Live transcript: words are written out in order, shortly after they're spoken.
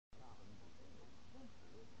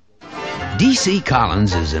D.C.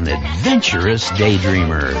 Collins is an adventurous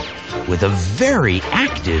daydreamer with a very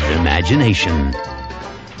active imagination.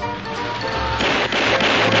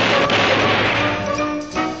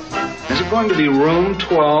 Is it going to be room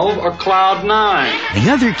 12 or cloud 9? The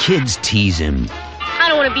other kids tease him. I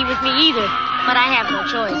don't want to be with me either, but I have no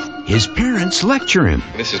choice. His parents lecture him.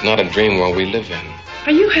 This is not a dream world we live in.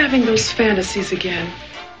 Are you having those fantasies again?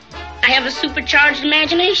 I have a supercharged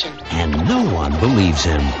imagination. And no one believes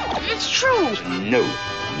him. It's true. No.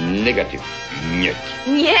 Negative. Нет.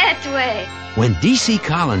 Нет way. When D.C.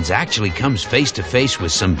 Collins actually comes face to face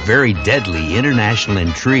with some very deadly international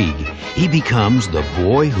intrigue, he becomes the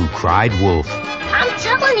boy who cried wolf. I'm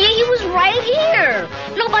telling you, he was right here.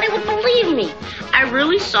 Nobody would believe me. I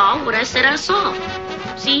really saw what I said I saw.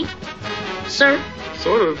 See, sir?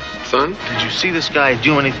 Sort of, son. Did you see this guy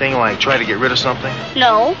do anything like try to get rid of something?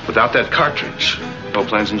 No. Without that cartridge, no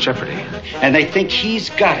plan's in jeopardy. And they think he's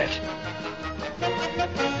got it.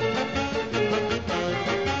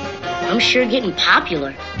 I'm sure getting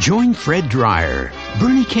popular. Join Fred Dreyer,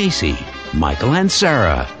 Bernie Casey, Michael and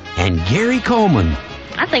Sarah, and Gary Coleman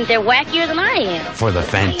I think they're wackier than I am. for the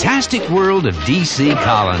fantastic world of D.C.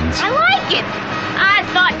 Collins. I like it. I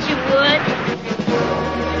thought you would.